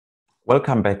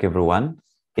Welcome back, everyone.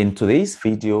 In today's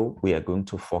video, we are going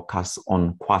to focus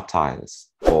on quartiles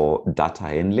or data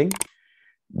handling.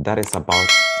 That is about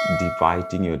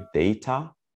dividing your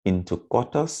data into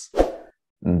quarters.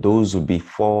 Those will be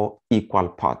 4 equal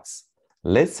parts.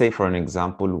 Let's say, for an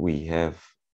example, we have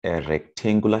a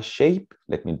rectangular shape.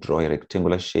 Let me draw a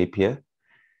rectangular shape here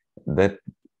that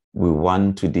we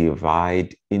want to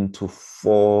divide into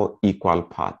 4 equal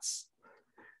parts.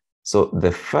 So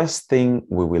the first thing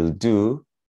we will do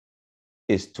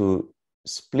is to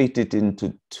split it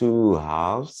into 2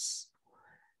 halves.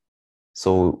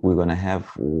 So we're going to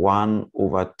have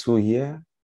 1/2 here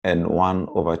and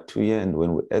 1/2 here. And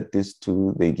when we add these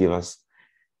two, they give us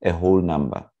a whole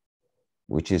number,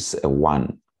 which is a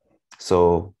 1.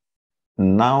 So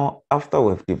now, after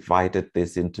we've divided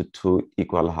this into 2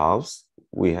 equal halves,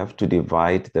 we have to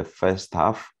divide the first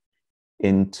half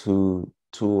into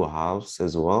 2 halves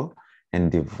as well,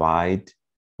 and divide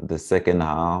the second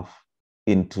half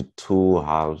into 2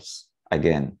 halves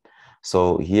again.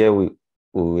 So here we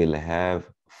will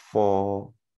have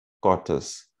 4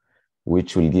 quarters,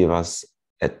 which will give us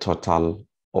a total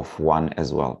of 1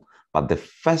 as well. But the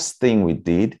first thing we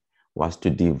did was to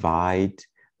divide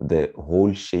the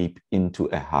whole shape into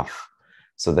a half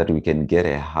so that we can get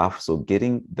a half. So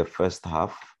getting the first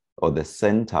half or the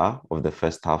center of the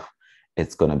first half,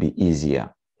 it's going to be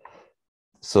easier.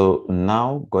 So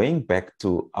now going back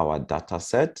to our data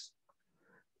set,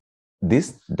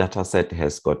 this data set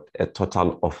has got a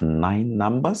total of 9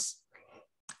 numbers,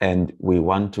 and we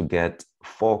want to get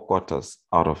 4 quarters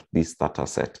out of this data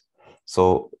set.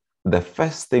 So the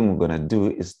first thing we're going to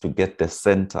do is to get the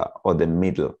center or the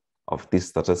middle of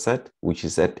this data set, which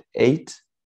is at 8.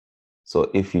 So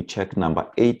if you check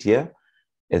number 8 here,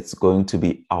 it's going to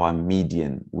be our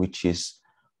median, which is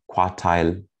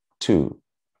quartile 2.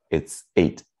 It's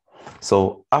 8.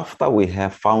 So after we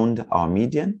have found our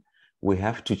median, we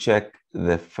have to check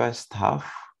the first half.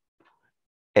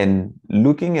 And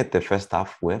looking at the first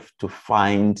half, we have to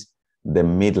find the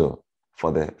middle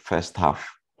for the first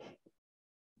half.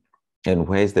 And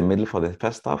where is the middle for the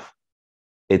first half?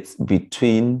 It's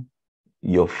between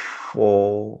your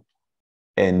 4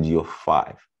 and your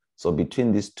 5. So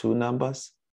between these two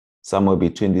numbers, somewhere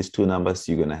between these two numbers,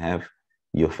 you're going to have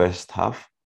your first half,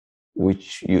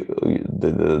 which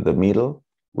the middle,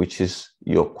 which is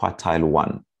your quartile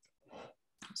 1.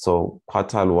 So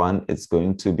quartile 1 is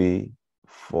going to be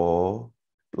 4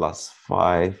 plus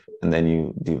 5, and then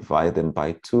you divide them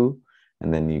by 2,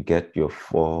 and then you get your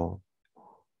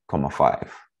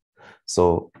 4,5.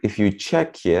 So if you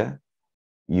check here,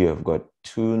 you have got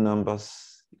 2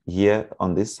 numbers here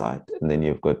on this side, and then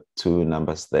you've got 2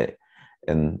 numbers there.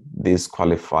 And this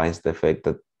qualifies the fact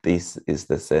that this is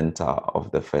the center of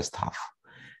the first half.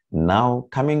 Now,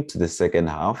 coming to the second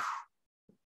half,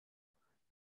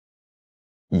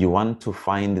 you want to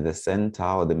find the center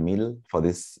or the middle for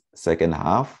this second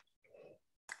half.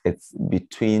 It's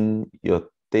between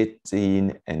your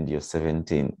 13 and your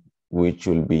 17, which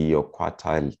will be your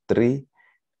quartile 3.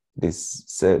 This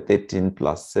 13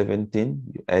 plus 17,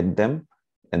 you add them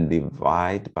and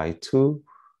divide by 2,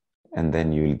 and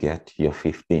then you'll get your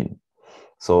 15.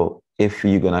 So if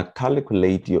you're going to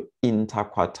calculate your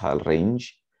interquartile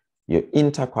range, your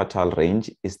interquartile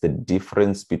range is the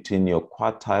difference between your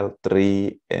quartile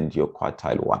 3 and your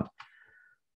quartile 1.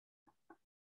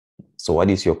 So what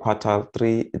is your quartile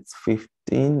 3? It's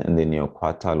 15, and then your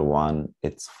quartile 1,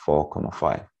 it's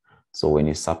 4,5. So when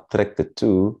you subtract the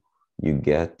 2, you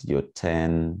get your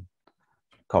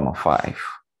 10,5.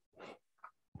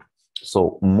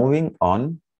 So moving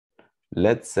on,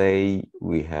 let's say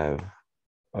we have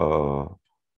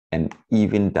an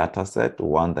even data set,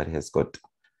 one that has got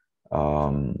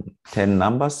 10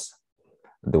 numbers.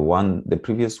 The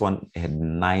previous one had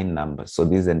 9 numbers. So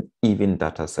this is an even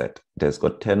data set that's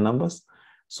got 10 numbers.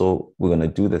 So we're going to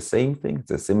do the same thing.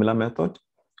 It's a similar method.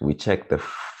 We check the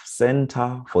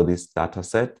center for this data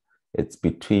set. It's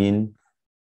between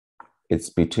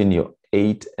your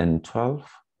 8 and 12.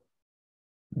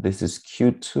 This is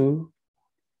Q2.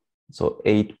 So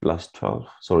 8 plus 12.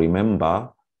 So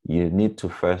remember, you need to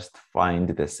first find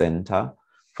the center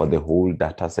for the whole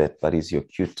data set. That is your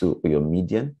Q2 or your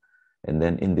median. And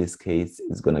then in this case,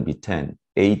 it's going to be 10.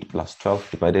 8 plus 12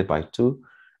 divided by 2,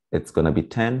 it's going to be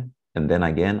 10. And then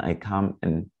again, I come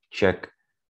and check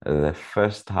the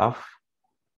first half.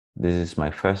 This is my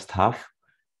first half.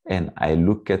 And I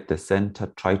look at the center,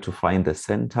 try to find the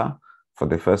center for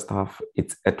the first half.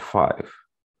 It's at 5.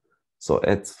 So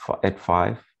at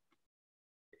 5,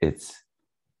 it's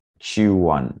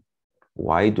Q1.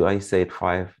 Why do I say at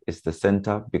 5 is the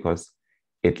center? Because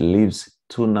it leaves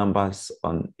 2 numbers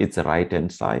on its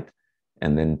right-hand side,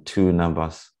 and then 2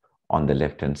 numbers on the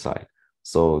left-hand side.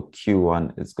 So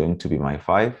Q1 is going to be my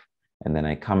 5. And then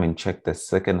I come and check the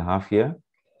second half here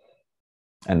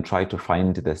and try to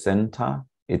find the center.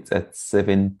 It's at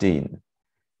 17.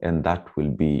 And that will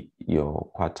be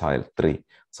your quartile 3.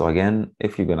 So again,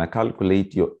 if you're going to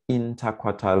calculate your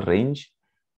interquartile range,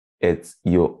 it's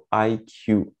your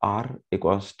IQR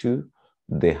equals to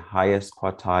the highest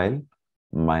quartile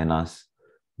minus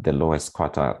the lowest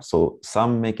quartile. So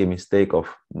some make a mistake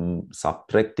of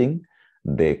subtracting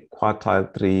the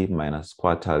quartile 3 minus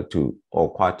quartile 2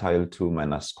 or quartile 2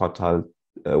 minus quartile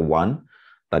 1.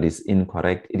 That is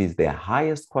incorrect. It is the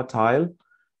highest quartile,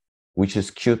 which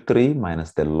is Q3,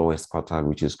 minus the lowest quartile,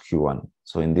 which is Q1.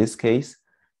 So in this case,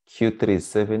 Q3 is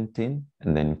 17,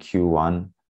 and then Q1,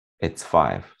 it's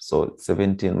 5. So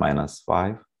 17 minus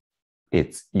 5,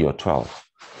 it's your 12.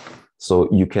 So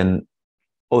you can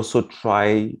also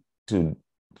try to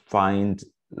find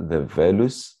the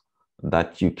values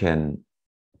that you can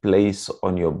place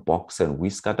on your box and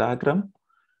whisker diagram.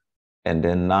 And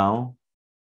then now,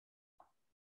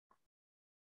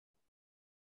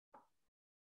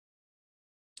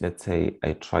 let's say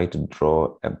I try to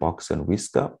draw a box and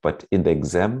whisker, but in the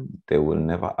exam, they will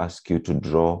never ask you to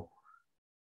draw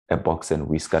a box and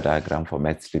whisker diagram for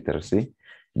maths literacy.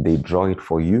 They draw it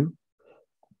for you.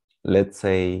 Let's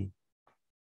say,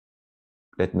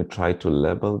 let me try to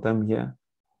label them here.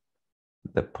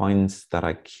 The points that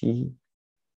are key.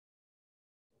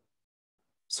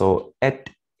 So at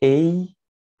A,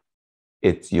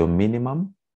 it's your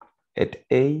minimum. At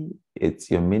A, it's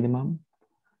your minimum.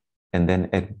 And then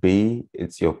at B,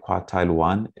 it's your quartile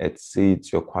 1. At C,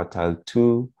 it's your quartile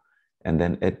 2. And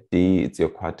then at D, it's your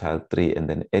quartile 3. And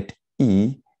then at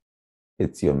E,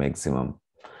 it's your maximum.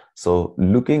 So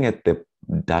looking at the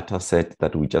data set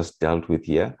that we just dealt with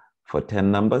here for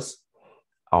 10 numbers,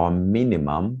 our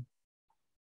minimum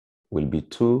will be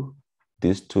 2.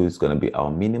 This 2 is going to be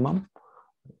our minimum.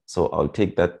 So I'll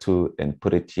take that 2 and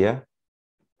put it here.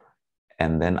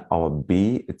 And then our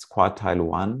B, it's quartile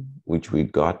 1, which we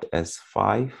got as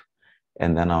 5.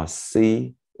 And then our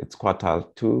C, it's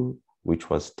quartile 2, which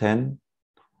was 10.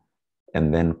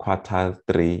 And then quartile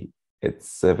 3, it's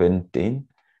 17.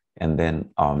 And then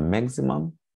our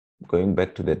maximum, going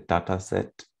back to the data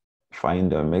set,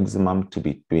 find our maximum to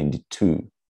be 22.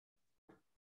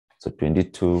 So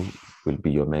 22 will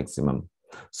be your maximum.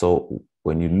 So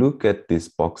when you look at this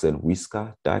box and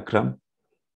whisker diagram,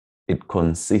 it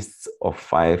consists of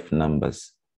 5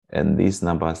 numbers, and these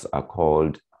numbers are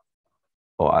called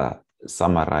or are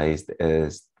summarized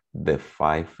as the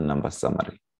 5-number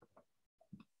summary.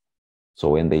 So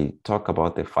when they talk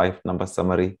about the 5-number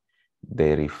summary,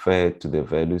 they refer to the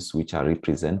values which are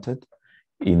represented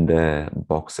in the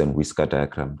box and whisker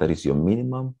diagram. That is your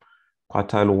minimum,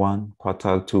 quartile 1,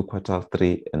 quartile 2, quartile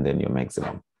 3, and then your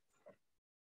maximum.